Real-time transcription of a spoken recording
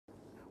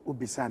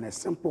Obisa a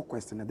simple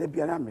question. There be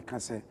an make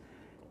say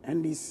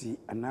NDC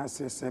and I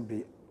say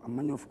be a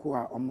man of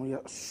coa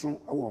or soon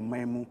our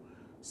memo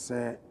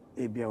say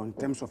in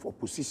terms of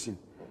opposition.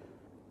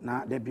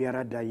 Now there be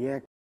a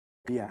day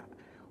here.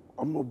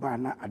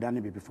 Omobana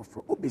adani be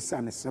before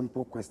Obisa a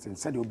simple question.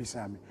 Said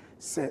Obisa me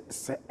say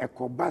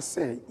ekoba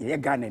say ye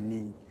Ghana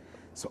ni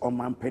so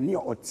omampeni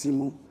or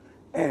timu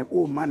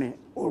oh money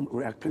oh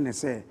reacting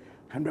say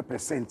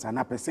 100% and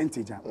a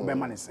percentage be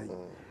money say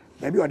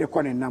maybe or the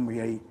corner namu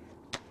ye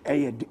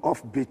the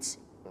offbeat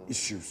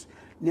issues.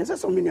 There's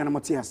so many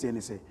animatia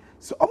say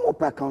so omo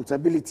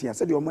accountability I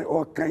said you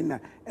all kind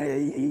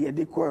ye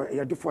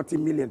do 40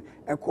 million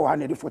echo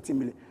 140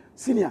 million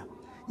senior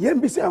ye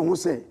be say who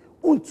say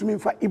untumi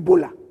for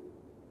Ebola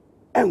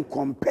and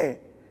compare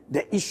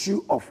the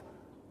issue of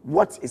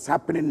what is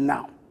happening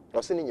now.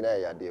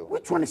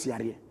 Which one is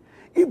here?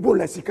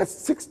 Ebola is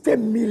 60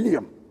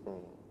 million.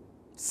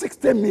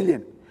 60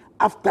 million.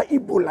 After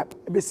Ebola,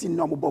 we see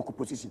normal bulk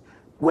position.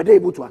 Were they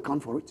able to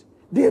account for it?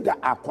 They that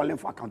are calling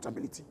for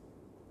accountability.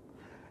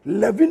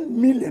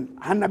 11 million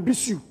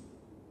Hanabisu.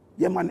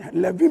 Yeah, man,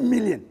 11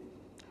 million.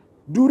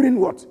 During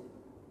what?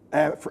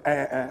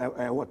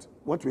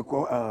 What we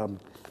call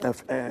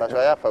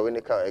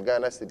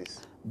Ghana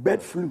cities.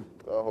 Bird flu.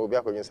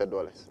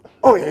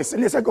 Oh yes,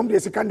 let's come to the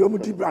second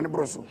brand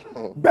broso.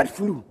 Bird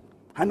flu.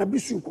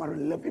 Hanabisu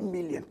 11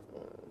 million.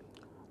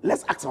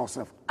 Let's ask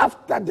ourselves,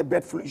 after the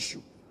bird flu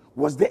issue,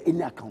 was there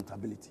any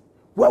accountability?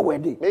 Where were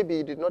they? Maybe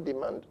you did not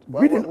demand.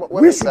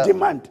 We should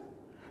demand.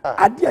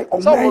 Adia or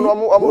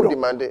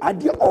mine.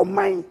 Adia or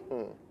mine.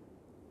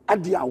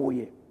 Adia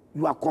away.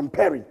 You are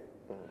comparing.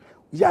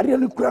 You are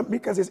really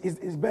because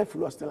is bird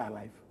flu still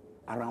alive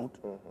around?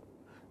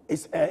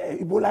 Is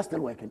Ebola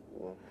still working?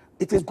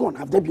 It is gone.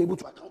 Have they been able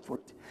to account for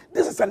it?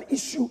 This is an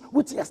issue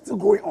which is still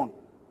going on.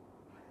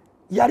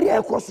 Yari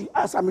akosu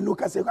as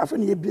Aminuka say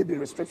afeni ye baby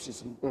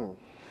restrictions.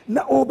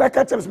 Na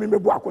Obeka tells me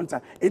mebu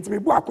akonta. It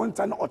mebu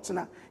akonta na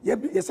otina.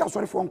 Ye say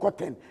sorry for unko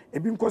 10.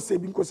 Ebi nko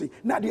say.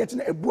 Na de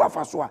etina ebu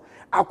afaso a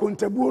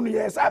akontabu no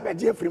ye say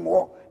abeje free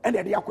mo and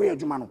de akoye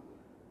adwuma no.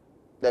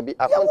 There be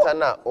akonta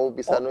na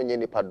obisa no nye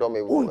nipa dom e.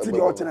 Unti de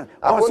otina.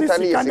 Akonta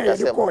ni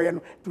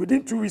sikasem.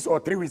 Within 2 weeks or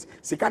 3 weeks,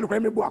 sikano kwa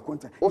mebu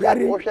akonta.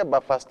 Yari wo hwe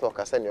ba fast talk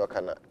asani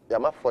okana.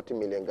 Yama 40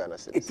 million Ghana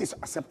cedis. It is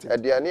accepted.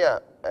 Aduane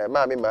a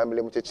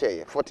maamle mu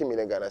checheye 40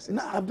 million Ghana cedis.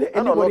 Now have there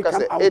anybody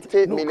come out?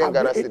 80 million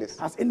Ghana cedis.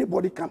 Has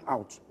anybody come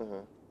out?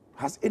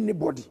 Has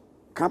anybody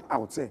come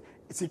out say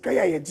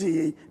sikaya ye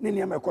ji ne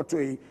ne makoto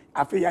yi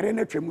afi yare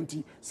na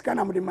twemunti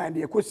sikana mo de mind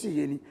ye kosi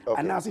ye ni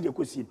anase de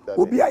kosi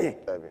obi aye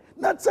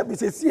na tsabi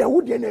se si e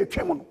wo de na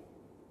twem no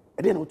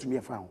e de na otumi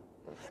e fa ho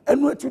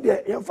enu etu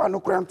de ye fa no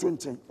kran to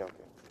nchen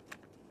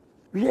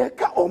ye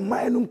ka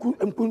oman no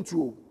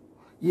nkuntuo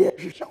ye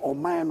hwehwe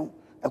oman no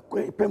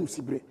epem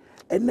sibre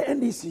ene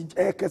NDC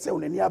kese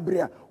onani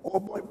abre a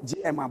obo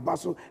GM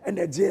abaso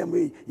ene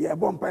GM ye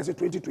bom pass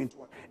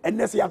 2021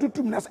 ene se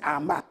atutum na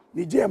ama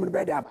ni GM no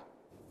be de aba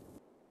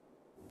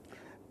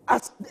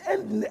as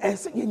and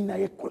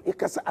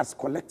as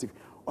collective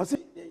or say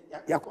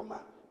yakoma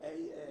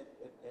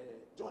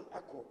John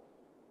Akko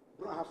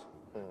Brahaf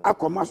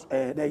Akoma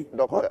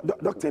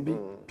Dr. B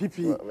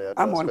PP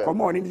I'm on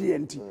come on in the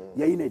end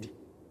ya inedi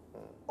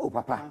oh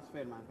papa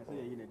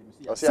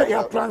say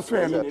ya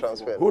transfer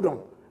hold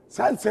on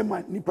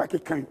sansema nipa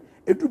kekan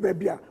edu ba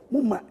bia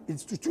muma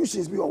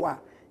institutions bi owa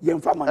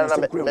yemfa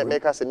manusem kura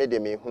make us me de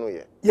me hunu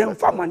ye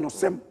yemfa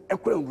manusem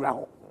ekura ndura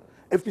ho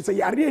efi say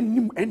yare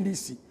enim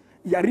NDC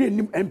yare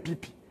enim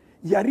MPP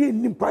yare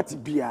enim party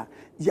bia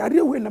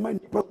yare we na man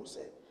nipa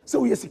se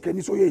we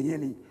sikani so ye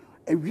hiani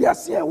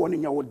ewiase a won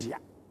nya wo dia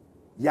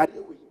yare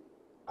we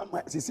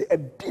ama se e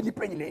bi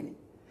nipa nyinani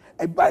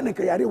e ba ne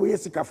ka yare we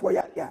sikafo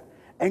yare a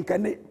enka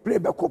ne play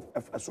back up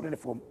asore ne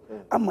form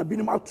ama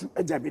binim atu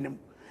agya binim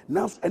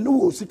now and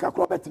no sika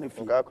kro betene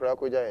fi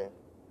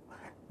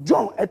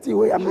John eti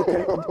we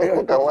American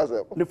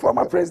the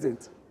former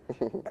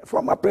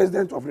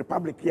president of the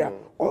republic here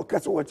or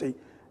kase what e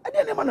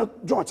dey man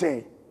John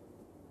che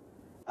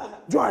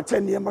John che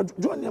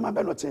John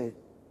be no che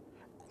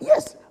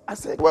yes I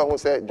said well who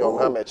said John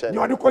Hameche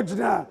you ko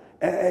gina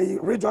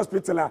Ridge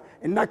Hospital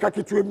in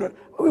Nakaki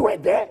we were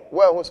there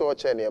well who so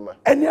che niema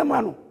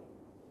eniema no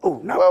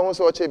oh now well who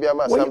so che bia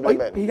ma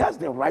assemblyman he has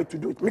the right to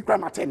do it me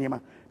crime at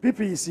eniema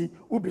PPEC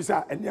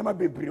ubisa eniema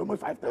bebre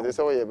almost 5,000 they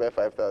say we buy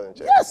 5,000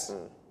 yes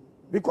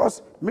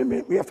because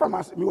we are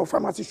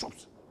pharmacy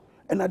shops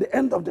and at the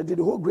end of the day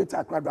the whole greater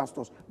Accra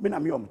stores me na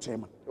me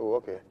chairman oh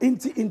okay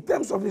in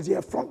terms of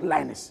the front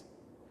liners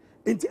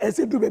inti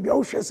ese do baby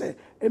o hwe se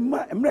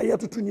emra ya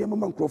tutu niema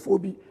ma nkrofo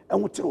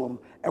enwo kire wo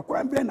e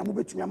kwa mbe na mo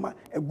betumi ama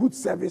a good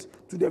service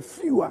to the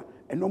fewer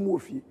and no more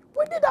fee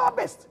we did our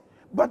best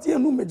but you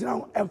know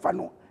megina emfa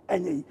no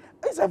enye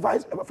it's a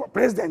vice for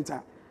president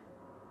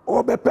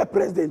Obepe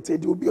president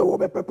the obi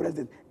obepe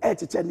president e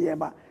cheche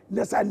niema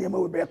nesa niema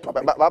we be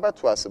top baba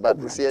to us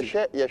but see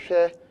ye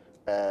hwe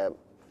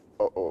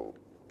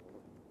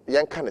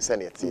yanka ne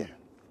sene tie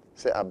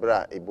say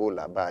abra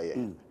Ebola ba ye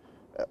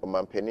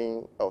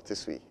omampeni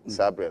outisui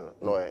sabre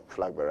no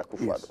flag bearer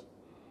Kufuado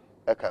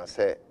I can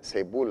say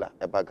Ebola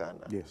eba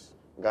Ghana. Yes.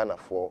 Ghana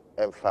for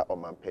emfa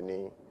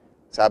omampeni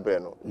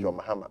sabreno John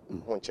Mahama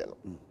hunche no.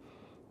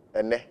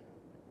 Ene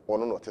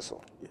ono no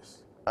teso.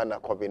 Yes. And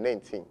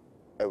COVID-19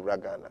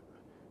 evra Ghana.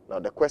 Now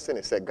the question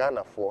is,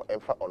 Ghana for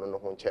emfa ono no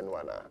hunche no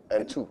ana.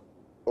 And two,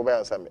 over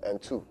answer me.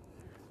 And two,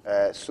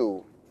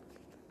 so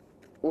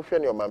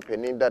ufeni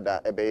omampeni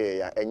dada ebeye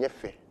ya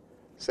enyefe.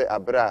 Say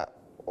abra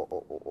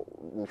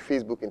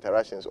Facebook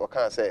interactions or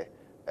can say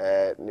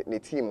ni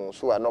team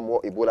so no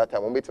more Ebola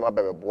time we meet my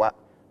baby boy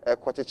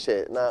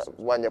kwacheche na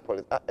wanye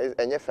police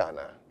enye fa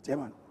na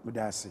chairman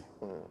mudase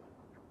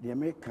the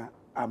America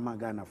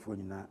amagana for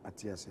nyina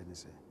atiase ne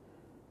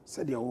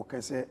say the wo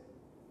say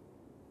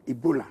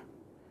Ebola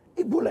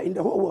in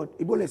the whole world.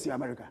 Ebola is in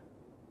America.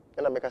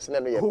 And America say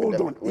no hold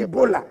on,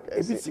 Ebola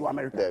is in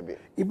America.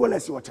 Ebola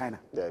is in China.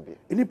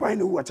 Any point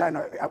who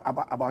China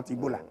about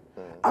Ebola.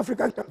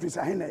 African countries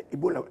are in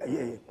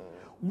Ebola.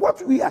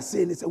 What we are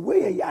saying is a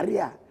way a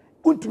area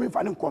couldn't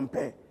find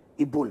compare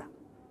Ebola.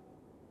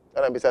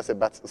 And I'm say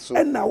but so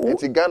and now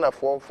it's Ghana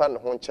for fan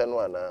hon channel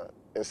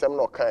and some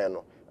no kind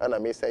and I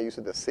may say use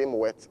the same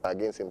words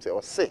against him say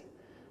or say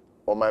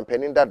or my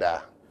penning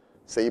dada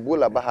say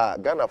Ebola baha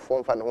Ghana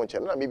for fan hon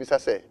channel maybe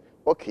say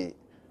okay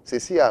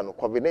say no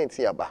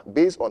COVID-19 aba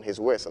based on his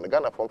words and the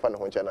Ghana for fan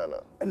hon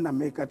channel and I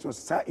make it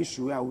was that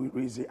issue we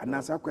raise and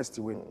answer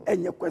question when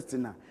any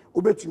question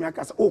obetumi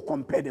akasa oh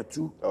compare the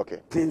two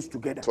things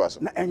together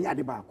na enya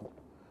de baako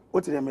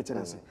what did I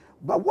mention say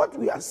but what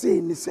we are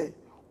saying is say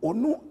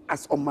ono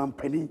as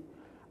omampani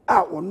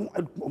a ono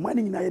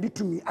omani nyina yedi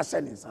tumi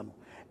asene nsa no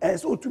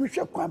so otumi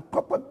hwe kwan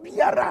papa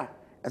biara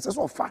ese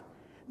so fa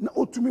na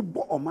otumi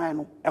bo oman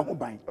no eho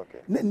ban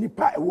na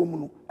nipa ewo mu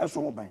no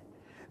eso ho ban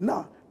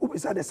now we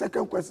say the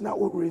second question now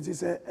we raise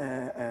say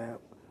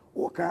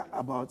woka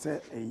about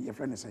your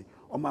friend say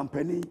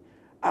omampani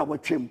a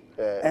watwem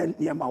and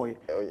yema we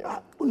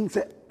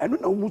unse eno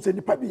na mu se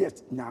nipa bi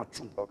yes nya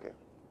atwom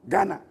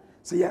Ghana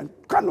say ya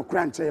kan no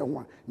kran che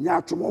ho nya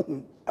atwom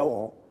ho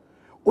ewo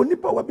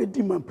onipa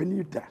wabedi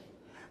mampani da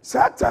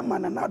sata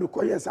manana do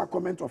koye sa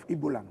comment of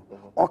Ebola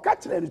no o ka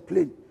kire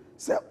plane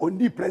say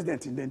oni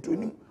president in den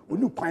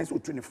oni kwan so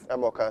 24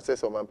 am o kan say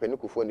so mampani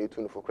kufo na etu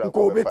no for kra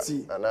ko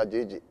befa ana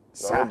jeje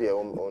na de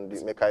on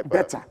di make hyper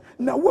better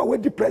na wo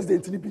di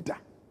president ni bi da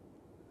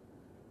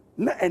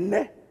na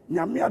enne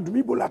nyame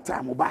adum Ebola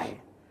time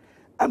bae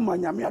ama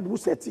nyame adum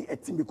seti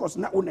etim because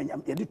na ona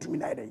nyame yedi tumi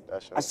na yede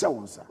asha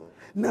wonsa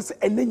na se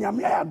enne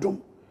nyame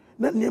adum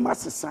na niema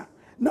sesa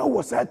na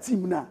wo sa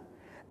team na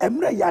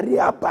emre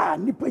yare aba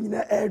nipa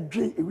nyina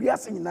edwe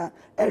ewiase nyina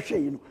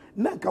ehwe yi no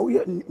na nka wo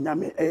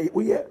nyame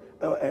wo ye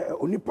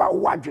onipa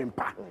wo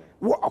adwempa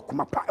wo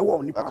akoma pa wo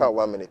onipa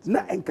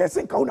na nka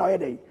se nka wo na wo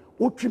yede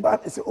wo twiba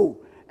se oh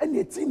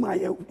ene team a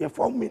ye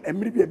form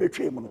emre bi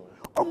ebetwe mu no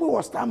omo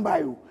wo stand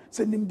by o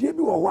se nimdie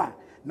bi wo ho a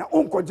na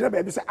onkogire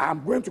ba bi se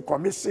I'm going to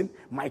commission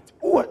my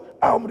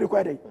omo de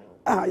kwade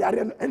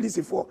yare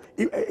NDC for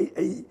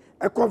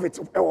a COVID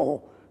wo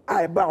ho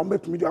a ba omo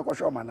metumi do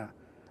akwohwe o mana.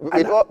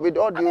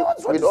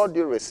 With all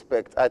due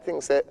respect, I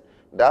think say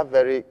that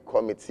very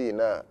committee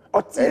now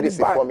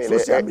NDC forming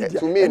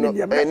to me no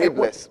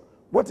needless.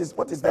 What is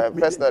that?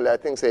 Personally, I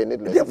think say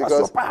needless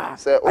because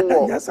say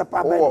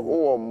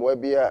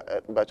mwebia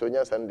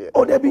bachonya Sunday.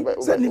 Oh, debi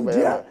say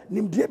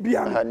nimdia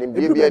bia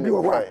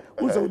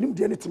uzo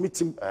nimdia ne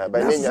timitim.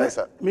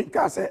 Me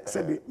ka say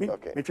me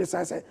twe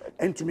say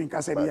entumi ka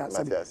say bia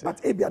but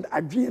ebia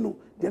adwene no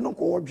de no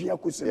ko odwea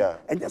kosi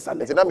enye say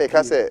na me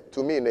ka say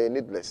to me na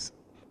needless.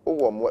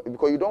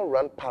 Because you don't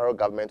run parallel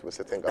government with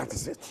certain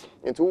governments. That is it.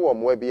 Into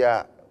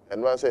mwebia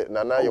and one say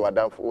nana you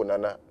adam for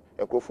nana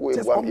enkofu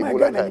ebuam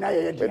Ebola time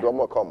me do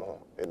mo come home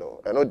you know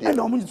eno dey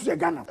no mo to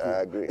Ghana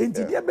for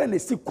enti dey be na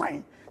si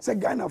kwan say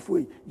Ghana for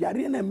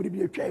yare na mri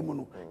bi atwa mu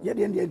no ye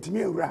dey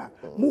ntimi awura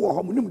mu wo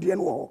ho mu nim dey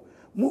no wo ho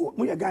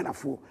mu ye Ghana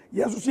for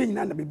ye so so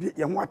nyina na be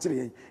ye ho akere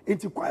ye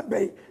enti kwan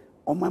be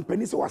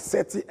omampani se wa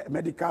set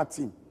medical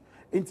team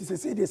enti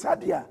se dey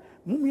sadia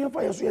mumu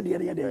fa yeso ye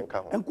de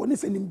enko ni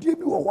se nimdie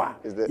bi wo ho a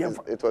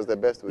it was the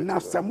best way na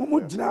se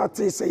mumu gina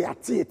te se ya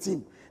te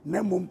team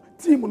na mum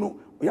team no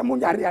ya mo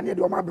yare ane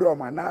de o ma bre o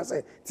ma na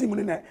se team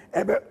ni na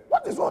ebe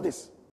what is all this